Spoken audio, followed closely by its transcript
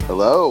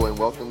Hello, and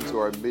welcome to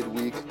our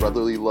midweek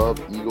Brotherly Love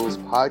Eagles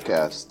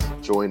podcast.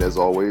 Joined as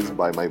always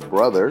by my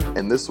brother.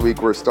 And this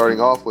week we're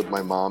starting off with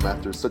my mom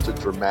after such a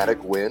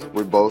dramatic win.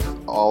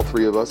 All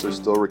three of us are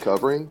still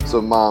recovering.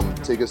 So Mom,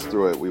 take us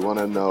through it. We want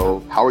to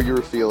know how you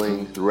were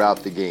feeling throughout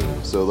the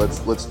game. So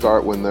let's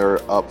start when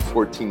they're up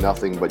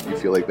 14-0, but you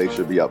feel like they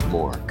should be up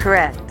more.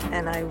 Correct.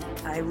 And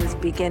I was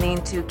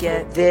beginning to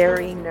get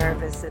very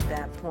nervous at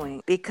that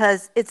point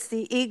because it's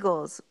the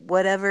Eagles.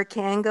 Whatever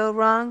can go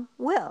wrong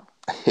will.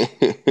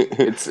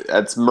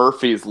 That's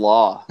Murphy's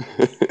Law.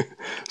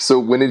 So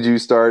when did you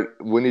start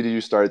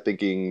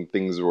thinking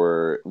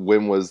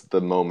when was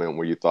the moment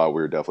where you thought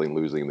we were definitely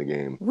losing the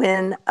game?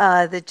 When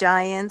the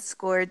Giants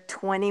scored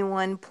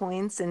 21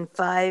 points in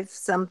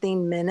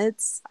 5-something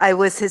minutes, I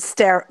was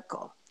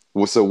hysterical.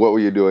 Well, so what were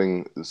you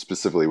doing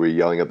specifically? Were you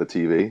yelling at the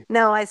TV?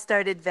 No, I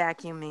started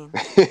vacuuming.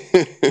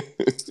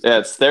 Yeah,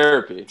 it's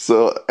therapy.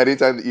 So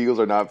anytime the Eagles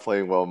are not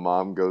playing well,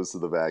 Mom goes to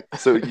the vac.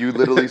 So you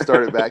literally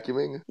started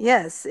vacuuming?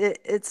 Yes,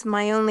 it's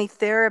my only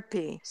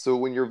therapy. So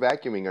when you're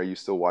vacuuming, are you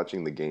still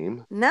watching the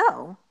game?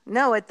 No,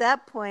 at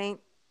that point,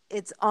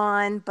 it's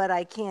on, but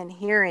I can't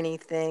hear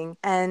anything,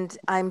 and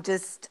I'm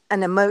just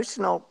an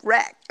emotional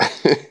wreck.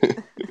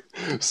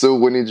 So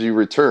when did you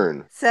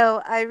return?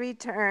 So I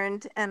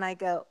returned, and I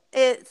go,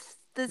 it's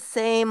the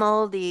same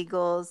old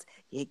Eagles.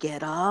 You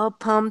get all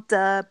pumped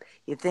up.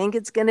 You think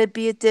it's going to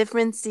be a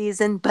different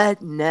season,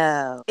 but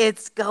no,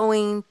 it's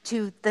going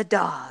to the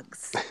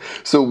Dogs.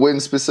 So when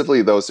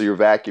specifically, though, so you're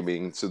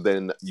vacuuming, so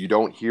then you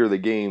don't hear the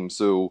game.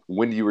 So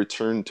when do you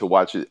return to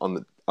watch it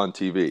on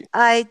TV?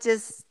 I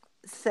just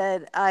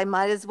said I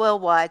might as well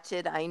watch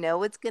it. I know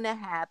what's going to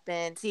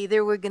happen. It's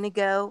either we're going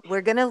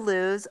to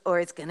lose, or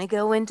it's going to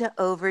go into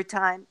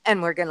overtime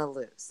and we're going to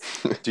lose.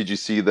 Did you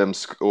see them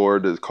score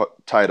to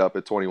tie it up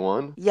at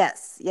 21?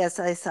 Yes,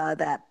 I saw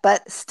that.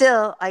 But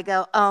still, I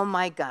go, oh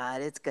my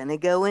God, it's going to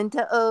go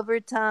into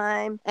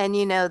overtime. And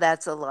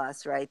that's a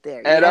loss right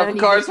there. And of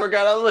course, we're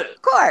going to lose.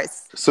 Of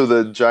course. So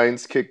the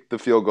Giants kicked the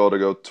field goal to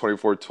go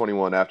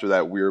 24-21 after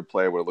that weird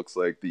play where it looks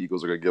like the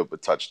Eagles are going to give up a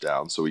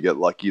touchdown. So we get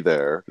lucky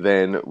there.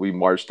 Then we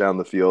march down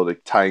the field, a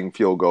tying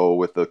field goal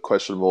with a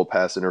questionable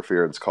pass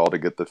interference call to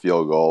get the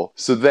field goal.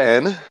 So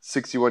then,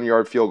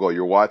 61-yard field goal.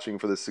 You're watching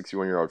for the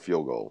 61-yard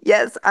field goal.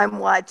 Yes, I'm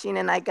watching,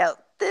 and I go,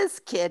 this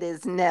kid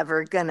is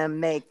never going to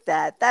make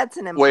that. That's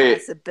an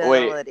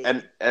impossibility.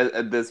 Wait. And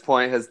at this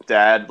point, has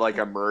Dad,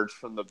 emerged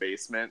from the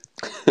basement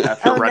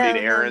after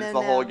running errands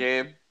the whole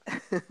game?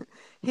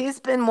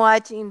 He's been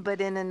watching, but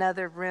in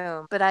another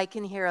room. But I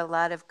can hear a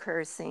lot of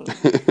cursing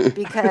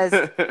because,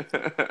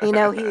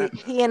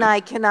 he and I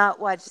cannot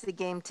watch the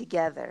game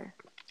together.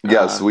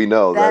 Yes, we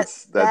know.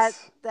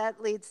 That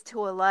leads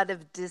to a lot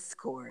of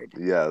discord.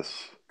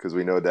 Yes, because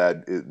we know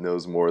Dad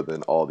knows more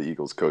than all the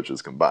Eagles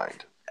coaches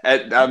combined.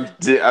 And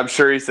I'm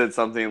sure he said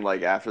something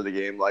after the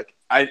game,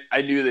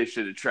 I knew they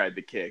should have tried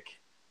the kick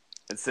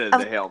instead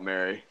of the Hail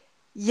Mary.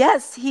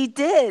 Yes, he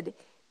did.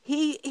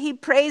 He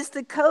praised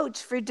the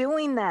coach for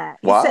doing that.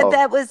 He Wow. said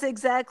that was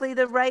exactly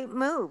the right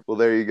move. Well,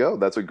 there you go.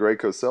 That's what Greg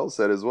Cosell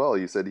said as well.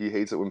 He said he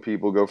hates it when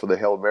people go for the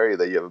Hail Mary,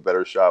 that you have a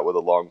better shot with a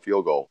long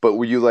field goal. But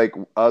were you like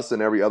us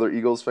and every other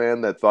Eagles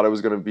fan that thought it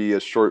was going to be a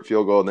short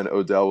field goal and then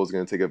Odell was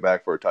going to take it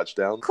back for a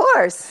touchdown? Of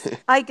course.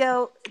 I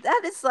go,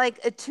 that is like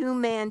a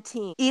two-man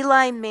team.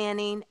 Eli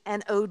Manning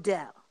and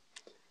Odell.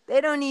 They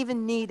don't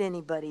even need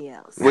anybody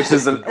else. Which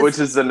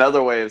is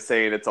another way of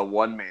saying it's a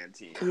one-man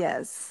team.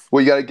 Yes.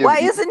 Well, you got to give. Why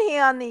isn't he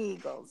on the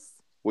Eagles?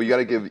 Well, you got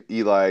to give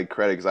Eli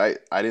credit because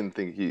I didn't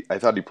think I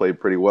thought he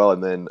played pretty well,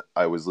 and then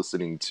I was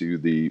listening to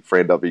the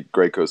Fran Duffy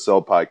Greg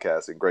Cosell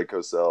podcast, and Greg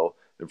Cosell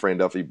and Fran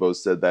Duffy both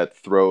said that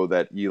throw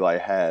that Eli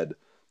had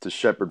to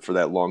Shepard for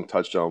that long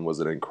touchdown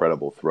was an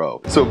incredible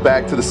throw. So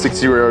back to the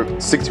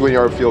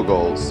 61-yard field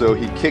goal. So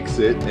he kicks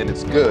it and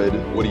it's good.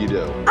 What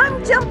do?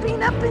 I'm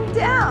jumping up and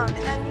down,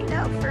 and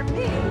for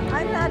me,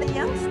 I'm not a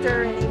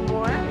youngster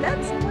anymore.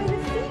 That's quite a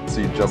feat.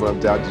 So you jumping up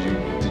and down?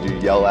 Did you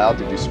yell out?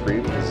 Did you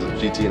scream? Because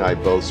GT and I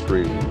both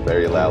screamed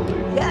very loudly.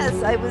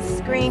 Yes, I was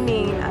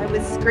screaming. I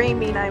was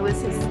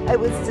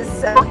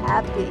just so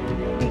happy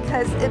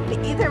because it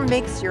either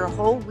makes your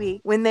whole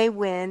week when they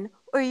win,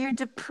 or you're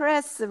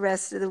depressed the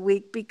rest of the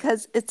week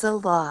because it's a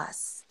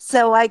loss.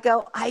 So I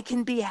go, I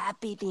can be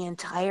happy the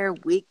entire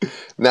week.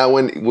 Now,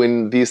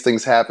 when these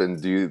things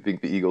happen, do you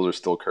think the Eagles are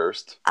still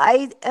cursed?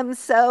 I am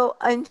so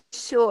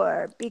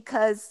unsure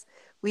because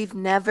we've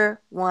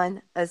never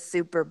won a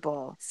Super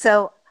Bowl.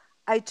 So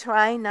I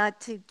try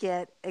not to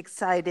get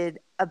excited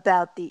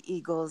about the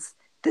Eagles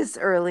this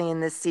early in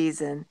the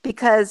season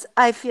because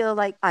I feel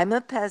like I'm a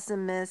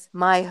pessimist.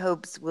 My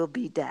hopes will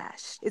be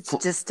dashed. It's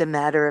just a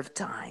matter of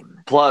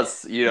time.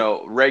 Plus,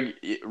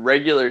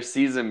 regular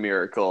season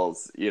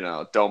miracles,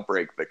 don't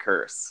break the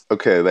curse.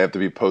 Okay, they have to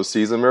be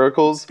postseason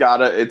miracles.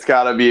 It's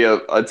gotta be a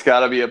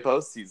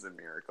postseason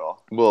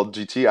miracle. Well,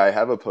 GT, I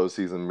have a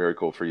postseason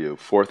miracle for you.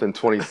 4th and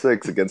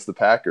 26 against the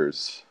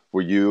Packers.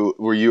 Were you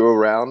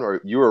around,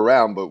 or you were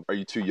around, but are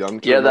you too young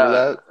to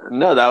remember that?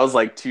 No, that was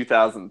like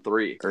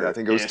 2003. Yeah, I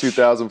think it was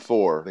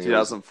 2004. I think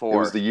 2004. It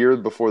was the year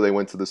before they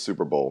went to the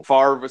Super Bowl.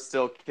 Favre was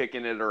still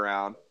kicking it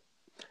around.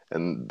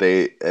 And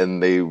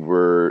they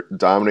were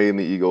dominating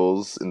the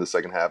Eagles in the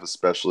second half,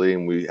 especially.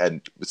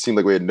 And it seemed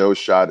like we had no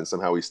shot, and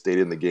somehow we stayed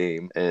in the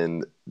game.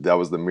 And that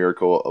was the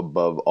miracle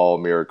above all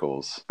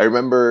miracles. I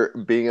remember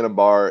being in a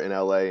bar in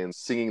LA and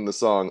singing the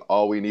song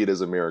 "All We Need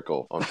Is a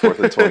Miracle" on 4th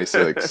and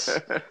 26.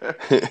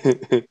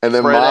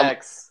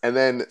 And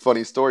then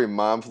funny story,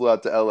 Mom flew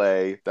out to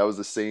LA. That was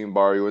the same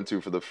bar we went to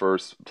for the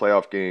first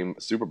playoff game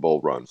Super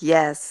Bowl run.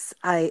 Yes,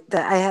 I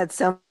had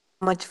so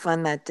much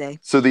fun that day.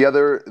 So the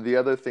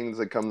other things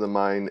that come to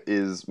mind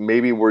is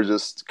maybe we're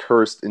just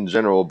cursed in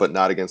general, but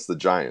not against the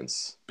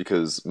Giants,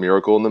 because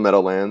miracle in the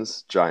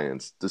Meadowlands,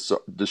 Giants.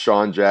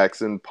 Deshaun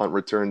Jackson punt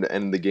return to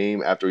end the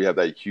game after we have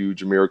that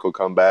huge miracle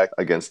comeback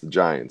against the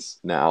Giants.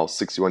 Now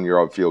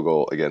 61-yard field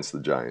goal against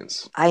the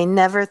Giants. I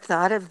never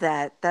thought of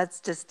that. That's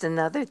just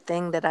another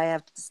thing that I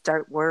have to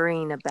start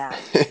worrying about.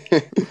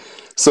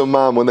 So,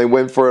 Mom, when they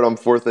went for it on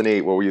 4th and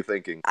 8, what were you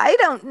thinking? I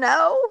don't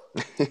know.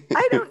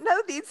 I don't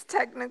know these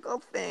technical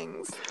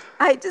things.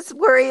 I just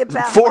worry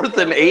about 4th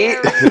and 8.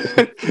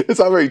 It's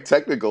not very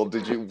technical.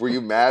 Were you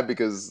mad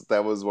because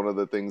that was one of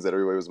the things that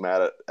everybody was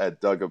mad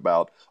at Doug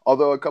about?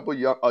 Although a couple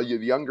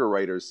younger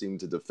writers seem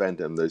to defend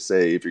him. They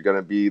say if you're going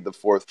to be the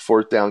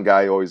fourth down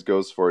guy who always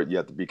goes for it, you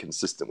have to be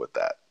consistent with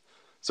that.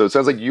 So it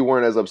sounds like you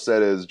weren't as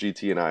upset as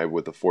GT and I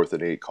with the 4th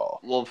and 8 call.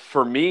 Well,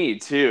 for me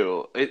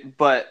too.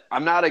 But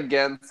I'm not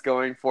against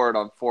going for it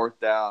on 4th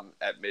down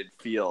at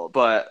midfield.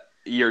 But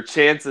your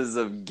chances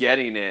of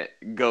getting it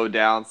go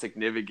down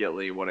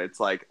significantly when it's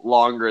like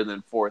longer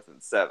than 4th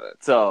and 7.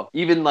 So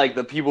even like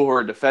the people who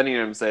are defending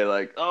him say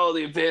like, oh,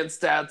 the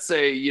advanced stats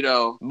say,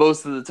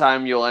 most of the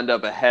time you'll end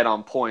up ahead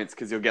on points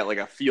because you'll get like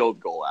a field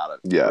goal out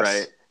of it. Yes.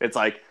 Right? It's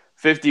like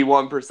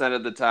 51%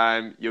 of the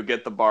time you'll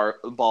get the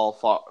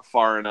ball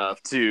far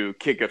enough to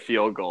kick a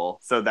field goal.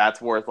 So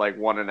that's worth like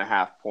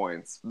 1.5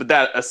 points. But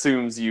that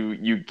assumes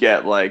you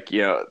get like,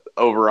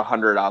 over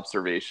 100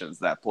 observations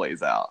that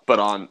plays out. But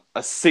on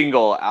a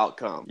single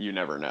outcome, you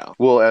never know.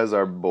 Well, as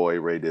our boy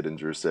Ray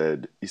Didinger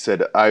said, he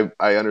said, I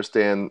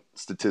understand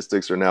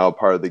statistics are now a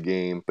part of the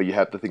game, but you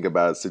have to think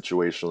about it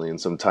situationally. And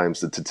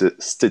sometimes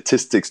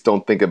statistics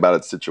don't think about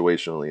it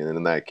situationally. And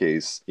in that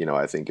case,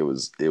 I think it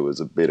was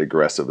a bit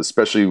aggressive,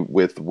 especially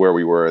with where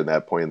we were in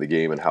that point in the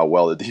game and how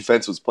well the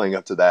defense was playing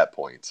up to that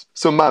point.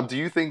 So, Mom, do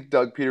you think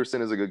Doug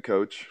Peterson is a good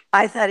coach?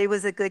 I thought he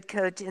was a good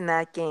coach in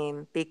that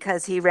game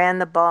because he ran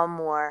the ball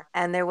more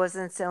and there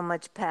wasn't so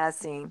much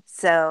passing.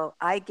 So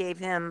I gave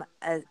him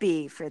a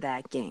B for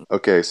that game.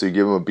 Okay, so you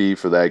give him a B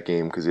for that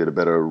game because he had a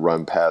better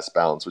run-pass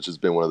balance, which has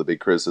been one of the big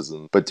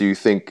criticisms. But do you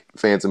think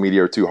fans and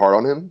media are too hard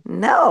on him?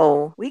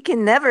 No, we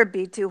can never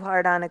be too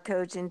hard on a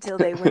coach until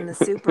they win the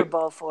Super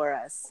Bowl for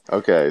us.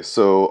 Okay,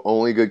 so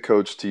only good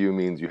coach to you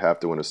means you have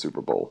to win a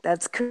Super Bowl.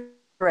 That's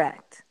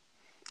correct.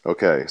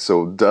 Okay,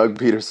 so Doug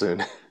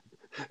Peterson,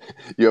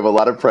 you have a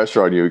lot of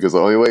pressure on you because the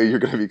only way you're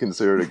going to be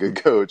considered a good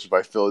coach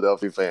by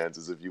Philadelphia fans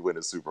is if you win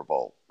a Super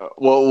Bowl.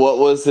 Well, what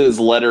was his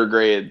letter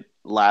grade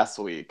last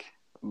week,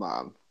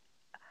 Mom?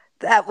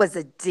 That was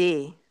a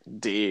D.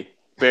 D.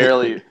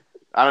 Barely.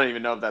 I don't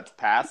even know if that's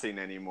passing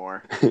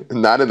anymore.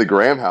 Not in the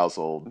Graham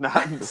household.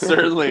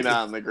 Certainly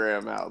not in the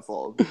Graham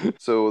household.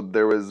 So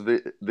there was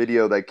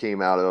video that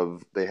came out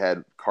of, they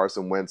had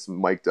Carson Wentz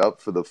mic'd up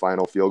for the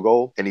final field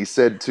goal. And he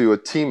said to a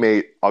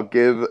teammate, I'll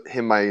give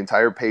him my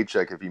entire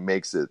paycheck if he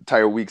makes it.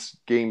 Entire week's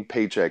game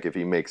paycheck if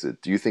he makes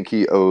it. Do you think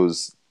he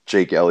owes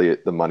Jake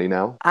Elliott the money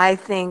now? I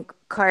think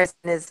Carson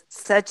is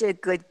such a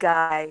good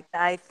guy.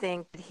 I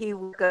think he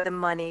will get the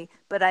money,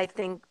 but I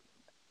think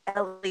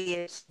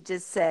Elliott should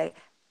just say,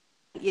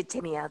 you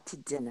take me out to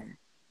dinner.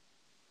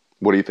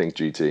 What do you think,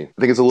 GT? I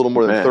think it's a little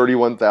more than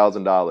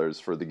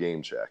 $31,000 for the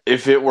game check.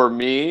 If it were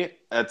me,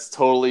 that's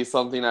totally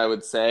something I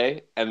would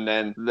say, and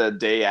then the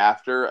day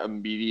after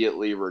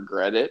immediately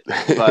regret it.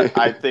 But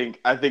I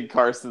think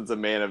Carson's a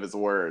man of his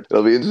word.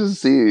 It'll be interesting to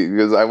see,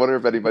 because I wonder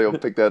if anybody will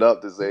pick that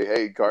up to say,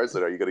 hey,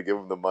 Carson, are you going to give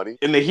him the money?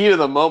 In the heat of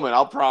the moment,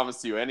 I'll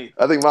promise you anything.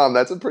 I think, Mom,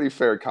 that's a pretty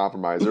fair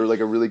compromise, or like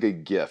a really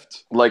good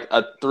gift. Like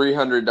a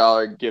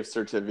 $300 gift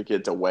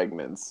certificate to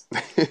Wegmans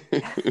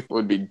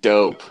would be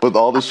dope. With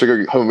all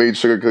the homemade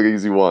sugar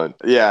cookies you want.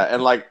 Yeah,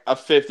 and like a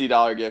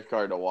 $50 gift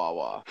card to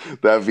Wawa.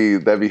 That'd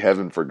be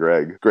heaven for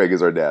Greg. Greg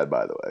is our dad,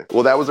 by the way.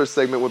 Well, that was our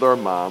segment with our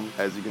mom.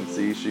 As you can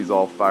see, she's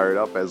all fired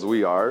up as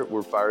we are.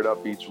 We're fired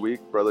up each week.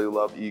 Brotherly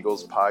Love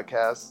Eagles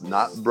podcast,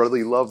 not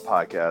Brotherly Love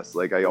podcast.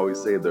 Like I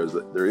always say, there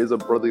is a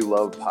Brotherly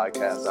Love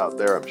podcast out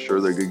there. I'm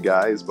sure they're good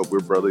guys, but we're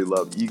Brotherly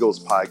Love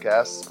Eagles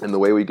podcast. And the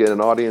way we get an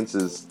audience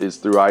is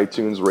through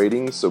iTunes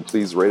ratings. So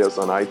please rate us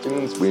on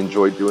iTunes. We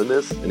enjoy doing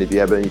this. And if you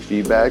have any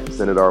feedback,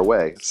 send it our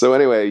way. So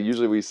anyway,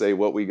 usually we say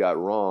what we got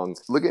wrong.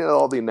 Looking at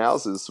all the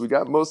analysis, we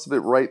got most of it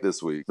right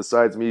this week.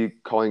 Besides me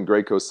calling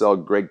Greg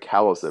Cosell Greg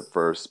Callis at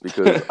first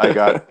because I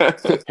got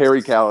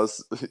Harry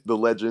Callis, the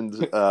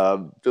legend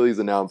Phillies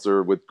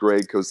announcer, with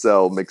Greg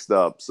Cosell mixed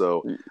up.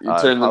 So you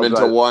turned them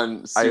into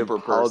one I super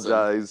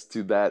apologize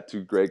person.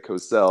 to Greg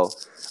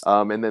Cosell.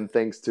 And then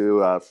thanks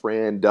to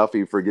Fran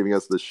Duffy for giving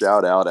us the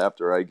shout out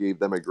after I gave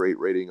them a great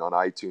rating on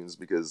iTunes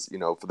because, you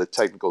know, for the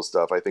technical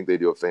stuff, I think they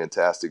do a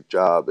fantastic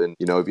job. And,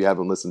 you know, if you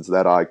haven't listened to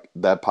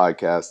that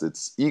podcast,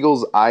 it's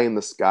Eagles Eye in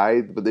the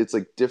Sky, but it's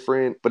like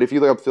different. But if you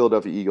look up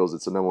Philadelphia Eagles,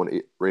 it's the number one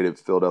rated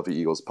Philadelphia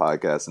Eagles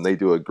podcast. And they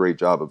do a great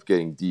job of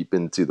getting deep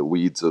into the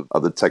weeds of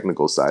the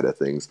technical side of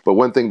things. But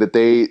one thing that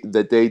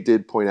they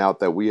did point out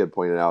that we had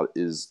pointed out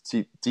is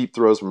deep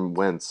throws from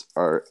Wentz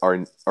are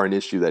an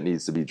issue that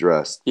needs to be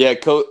addressed. Yeah,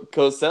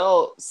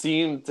 Cosell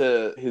seemed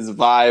to, his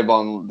vibe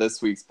on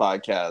this week's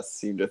podcast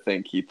seemed to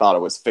think he thought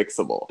it was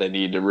fixable. They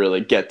need to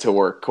really get to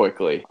work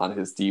quickly on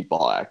his deep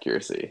ball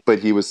accuracy. But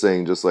he was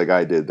saying, just like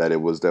I did, that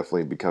it was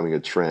definitely becoming a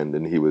trend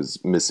and he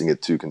was missing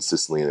it too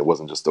consistently and it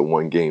wasn't just a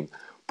one game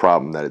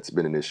problem, that it's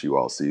been an issue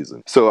all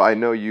season. So I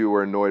know you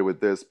were annoyed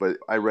with this, but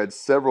I read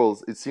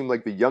several, it seemed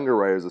like the younger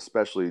writers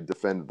especially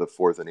defended the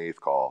 4th and 8th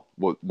call.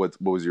 What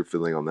was your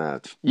feeling on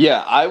that?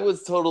 Yeah, I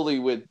was totally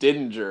with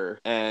Didinger,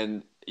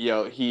 and you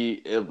know,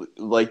 he,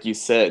 like you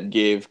said,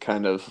 gave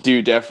kind of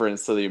due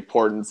deference to the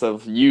importance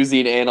of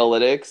using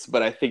analytics,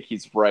 but I think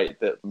he's right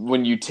that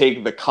when you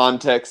take the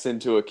context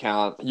into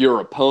account,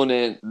 your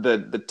opponent,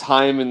 the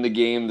time in the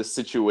game, the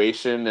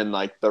situation, and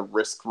like the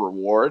risk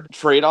reward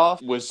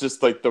trade-off was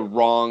just like the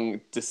wrong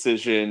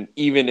decision,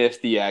 even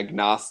if the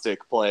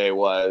agnostic play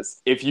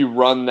was, if you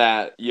run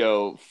that,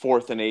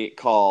 4th and 8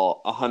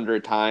 call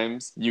 100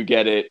 times, you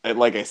get it,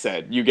 like I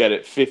said, you get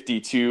it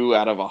 52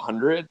 out of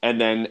 100,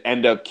 and then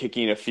end up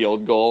kicking a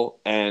field goal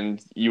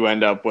and you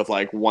end up with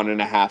like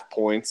 1.5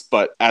 points.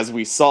 But as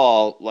we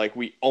saw, like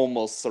we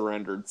almost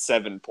surrendered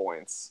 7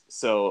 points.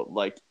 So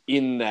like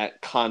in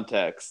that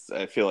context,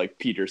 I feel like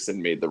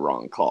Peterson made the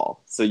wrong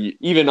call. So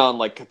even on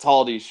like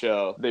Cataldi's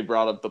show, they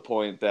brought up the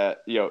point that,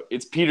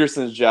 it's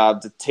Peterson's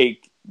job to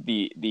take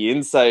the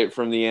insight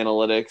from the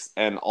analytics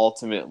and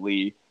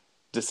ultimately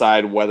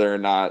decide whether or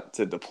not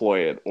to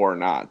deploy it or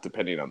not,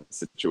 depending on the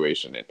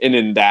situation. And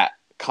in that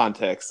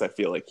context, I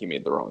feel like he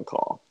made the wrong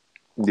call.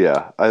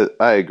 Yeah,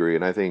 I agree.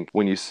 And I think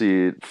when you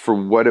see it for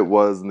what it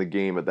was in the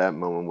game at that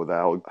moment with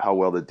how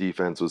well the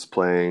defense was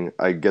playing,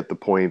 I get the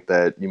point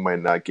that you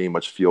might not gain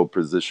much field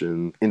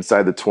position.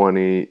 Inside the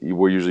 20,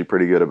 we're usually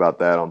pretty good about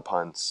that on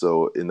punts.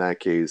 So in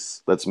that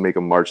case, let's make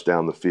a march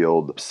down the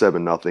field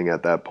 7-0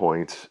 at that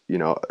point.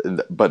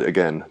 But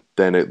again,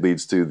 then it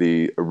leads to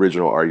the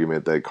original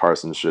argument that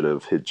Carson should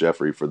have hit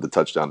Jeffrey for the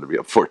touchdown to be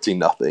up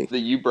 14-0. That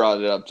you brought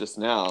it up just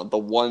now. The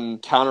one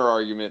counter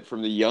argument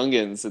from the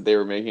youngins that they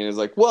were making is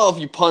like, well, if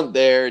you punt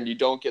there and you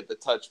don't get the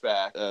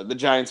touchback, the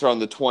Giants are on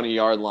the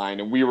 20-yard line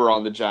and we were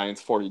on the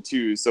Giants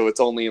 42, so it's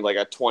only like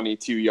a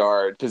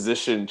 22-yard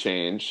position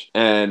change.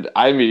 And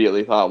I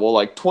immediately thought, well,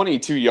 like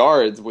 22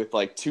 yards with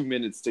like 2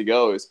 minutes to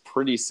go is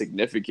pretty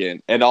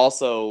significant. And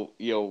also,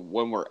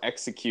 when we're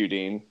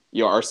executing,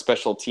 our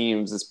special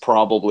teams is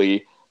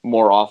probably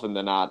more often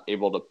than not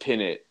able to pin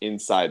it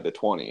inside the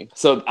 20.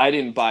 So I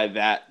didn't buy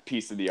that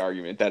piece of the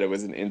argument that it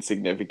was an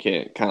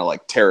insignificant kind of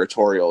like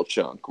territorial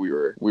chunk we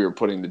were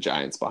putting the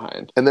Giants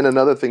behind. And then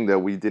another thing that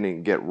we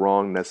didn't get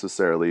wrong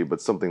necessarily,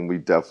 but something we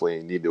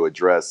definitely need to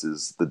address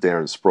is the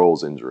Darren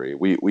Sproles injury.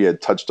 We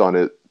had touched on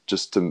it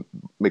just to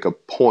make a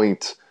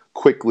point,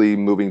 quickly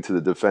moving to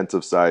the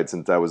defensive side,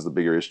 since that was the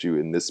bigger issue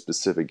in this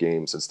specific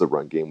game, since the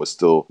run game was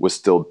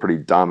still pretty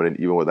dominant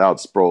even without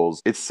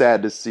Sproles. It's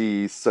sad to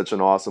see such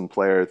an awesome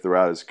player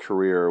throughout his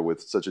career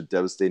with such a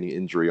devastating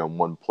injury on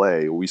one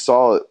play. We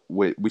saw it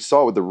with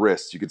the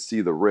wrist. You could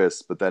see the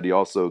wrist, but that he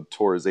also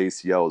tore his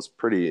ACL is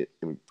pretty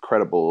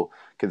incredible,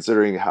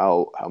 considering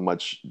how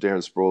much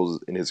Darren Sproles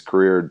in his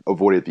career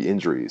avoided the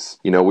injuries.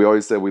 We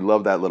always said we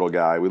love that little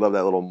guy. We love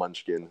that little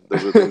munchkin.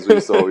 Those are things we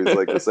used to always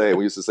like to say.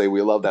 We used to say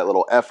we love that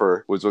little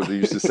effer, which was what we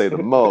used to say the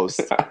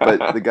most.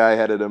 But the guy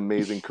had an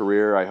amazing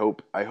career. I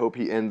hope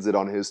he ends it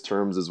on his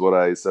terms, is what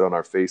I said on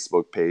our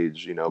Facebook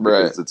page, because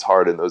right. It's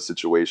hard in those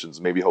situations.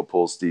 Maybe he'll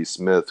pull Steve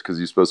Smith because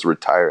he's supposed to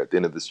retire at the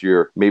end of this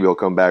year. Maybe he'll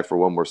come back for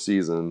one more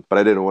season. But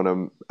I didn't want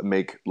to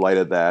make light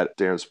of that.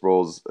 Darren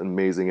Sproles'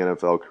 amazing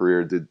NFL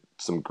career, did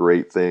some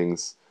great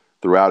things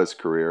throughout his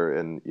career,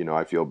 and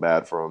I feel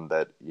bad for him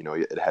that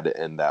it had to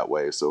end that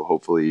way. So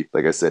hopefully,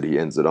 like I said, he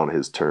ends it on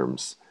his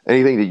terms.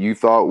 Anything that you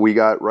thought we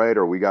got right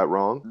or we got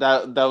wrong?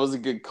 That was a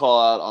good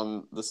call out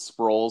on the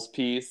Sproles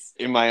piece.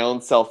 In my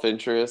own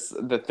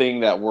self-interest, the thing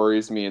that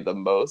worries me the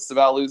most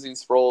about losing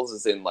Sproles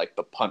is in like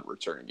the punt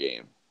return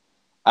game.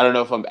 I don't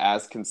know if I'm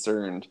as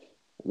concerned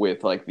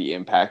with like the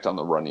impact on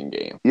the running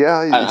game. Yeah,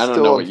 I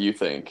don't know what you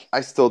think.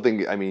 I still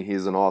think,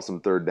 he's an awesome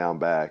third down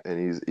back,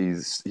 and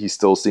he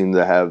still seems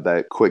to have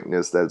that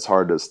quickness that's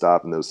hard to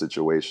stop in those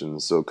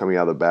situations. So coming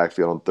out of the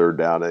backfield on third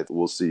down,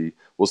 we'll see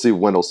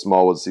Wendell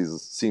Smallwood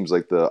seems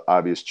like the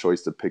obvious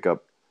choice to pick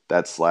up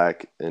that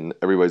slack. And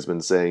everybody's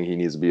been saying he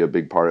needs to be a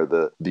big part of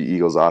the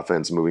Eagles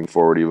offense moving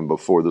forward, even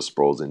before the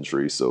Sproles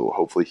injury. So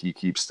hopefully he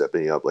keeps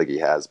stepping up like he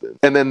has been.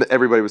 And then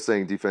everybody was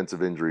saying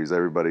defensive injuries.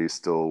 Everybody's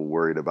still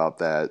worried about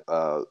that.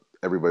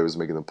 Everybody was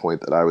making the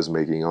point that I was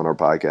making on our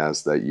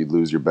podcast that you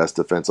lose your best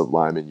defensive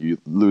lineman, you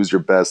lose your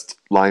best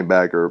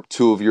linebacker,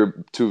 two of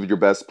your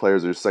best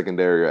players or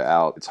secondary are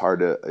out. It's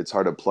hard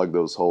to plug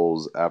those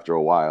holes after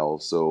a while.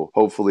 So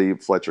hopefully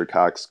Fletcher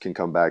Cox can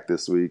come back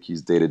this week.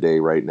 He's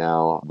day-to-day right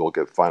now. We'll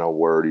get final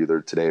word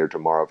either today or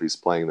tomorrow if he's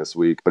playing this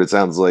week. But it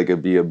sounds like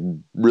it'd be a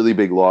really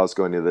big loss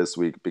going into this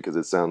week because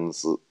it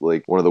sounds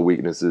like one of the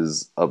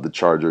weaknesses of the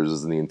Chargers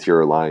is in the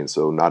interior line.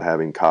 So not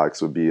having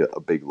Cox would be a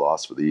big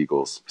loss for the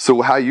Eagles.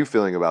 So how are you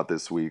feeling about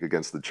this week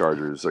against the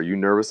Chargers? Are you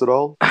nervous at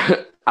all?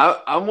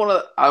 I'm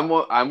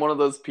one of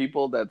those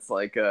people that's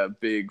like a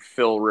big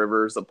Phil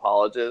Rivers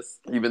apologist.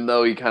 Even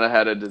though he kind of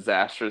had a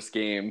disastrous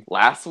game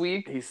last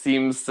week, he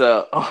seems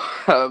to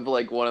have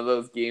like one of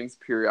those games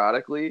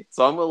periodically.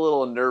 So I'm a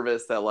little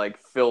nervous that like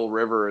Phil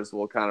Rivers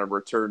will kind of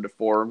return to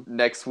form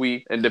next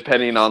week. And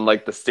depending on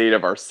like the state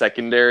of our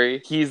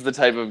secondary, he's the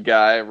type of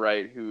guy,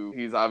 right, who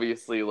he's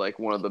obviously like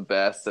one of the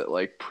best at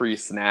like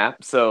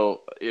pre-snap.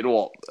 So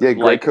it'll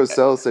Greg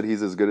Cosell said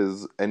he's as good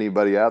as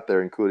anybody out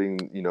there,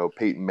 including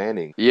Peyton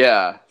Manning.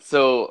 Yeah,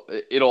 so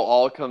it'll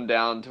all come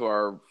down to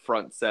our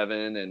front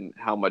seven and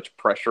how much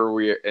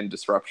pressure and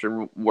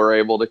disruption we're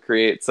able to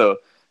create. So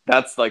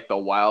that's like the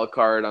wild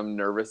card I'm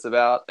nervous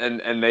about.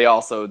 And they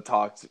also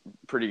talked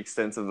pretty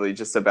extensively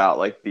just about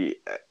like the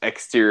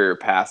exterior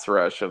pass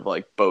rush of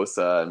like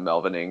Bosa and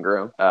Melvin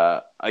Ingram,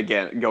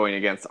 again, going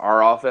against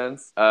our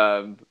offense.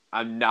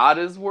 I'm not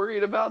as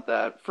worried about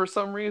that for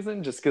some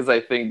reason, just because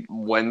I think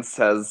Wentz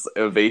has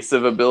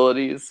evasive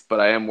abilities, but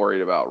I am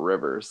worried about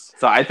Rivers.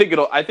 So I think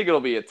it'll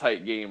be a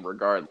tight game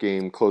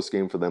regardless. Close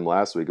game for them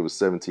last week. It was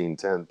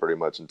 17-10 pretty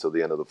much until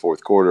the end of the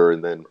fourth quarter,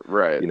 and then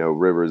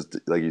Rivers,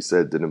 like you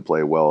said, didn't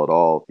play well at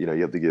all. You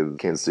have to give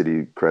Kansas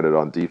City credit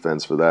on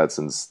defense for that,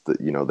 since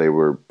they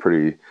were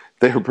pretty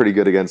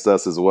good against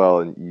us as well.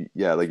 And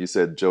yeah, like you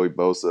said, Joey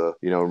Bosa,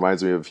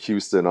 reminds me of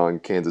Houston on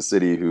Kansas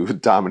City, who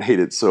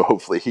dominated. So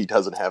hopefully he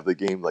doesn't have the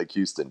game like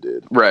Houston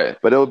did. Right.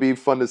 But it'll be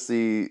fun to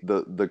see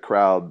the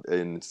crowd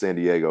in San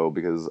Diego,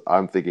 because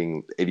I'm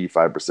thinking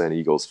 85%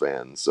 Eagles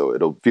fans. So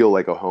it'll feel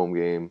like a home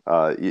game.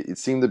 It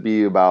seemed to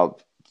be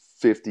about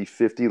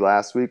 50-50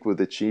 last week with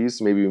the Chiefs,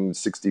 maybe even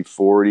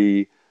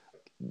 60-40.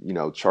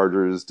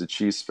 Chargers to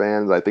Chiefs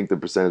fans. I think the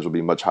percentage will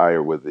be much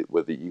higher with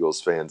the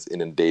Eagles fans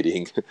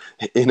inundating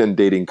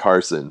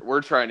Carson.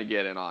 We're trying to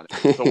get in on it.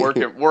 It's a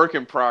work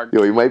in progress.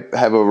 We might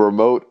have a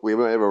remote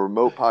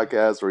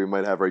podcast, or we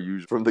might have our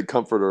usual from the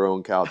comfort of our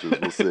own couches.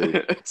 We'll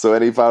see. So,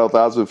 any final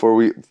thoughts before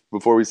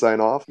we sign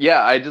off?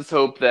 Yeah, I just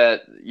hope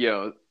that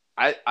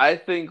I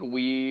think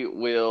we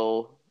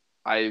will.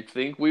 I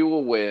think we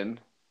will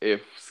win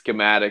if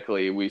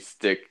schematically we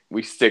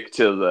stick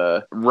to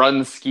the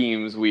run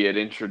schemes we had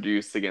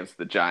introduced against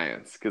the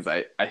Giants, because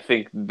I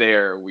think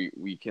there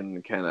we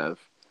can kind of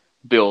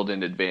build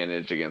an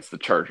advantage against the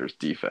Chargers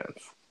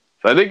defense.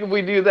 So I think if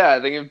we do that,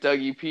 I think if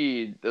Dougie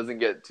P doesn't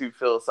get too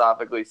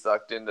philosophically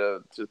sucked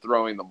into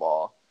throwing the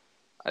ball,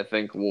 I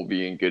think we'll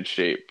be in good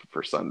shape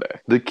for Sunday.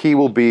 The key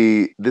will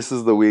be, this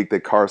is the week that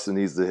Carson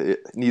needs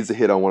to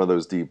hit on one of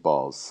those deep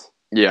balls.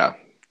 Yeah.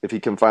 If he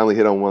can finally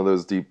hit on one of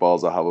those deep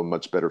balls, I'll have a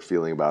much better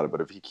feeling about it.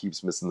 But if he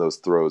keeps missing those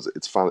throws,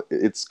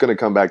 it's going to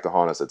come back to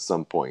haunt us at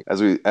some point.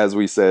 As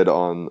we said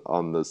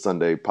on the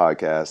Sunday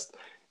podcast,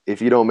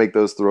 if you don't make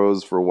those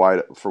throws for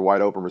wide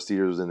open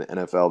receivers in the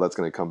NFL, that's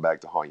going to come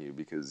back to haunt you,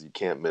 because you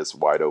can't miss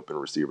wide open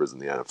receivers in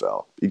the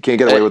NFL. You can't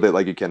get away with it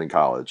like you can in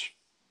college.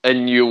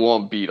 And you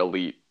won't beat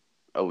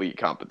elite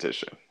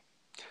competition.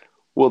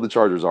 Well, the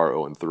Chargers are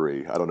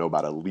 0-3. I don't know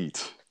about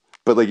elite.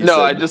 But like you said,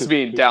 I just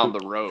mean down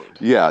the road.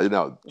 Yeah,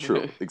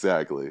 true,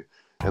 exactly.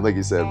 And like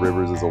you said,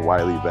 Rivers is a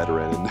wily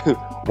veteran, and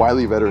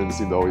wily veterans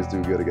seem to always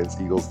do good against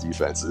Eagles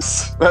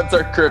defenses. That's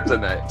our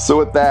kryptonite. So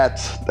with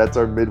that's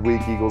our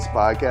midweek Eagles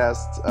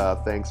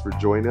podcast. Thanks for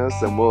joining us,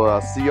 and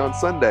we'll see you on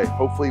Sunday,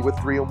 hopefully with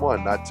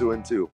 3-1, not 2-2.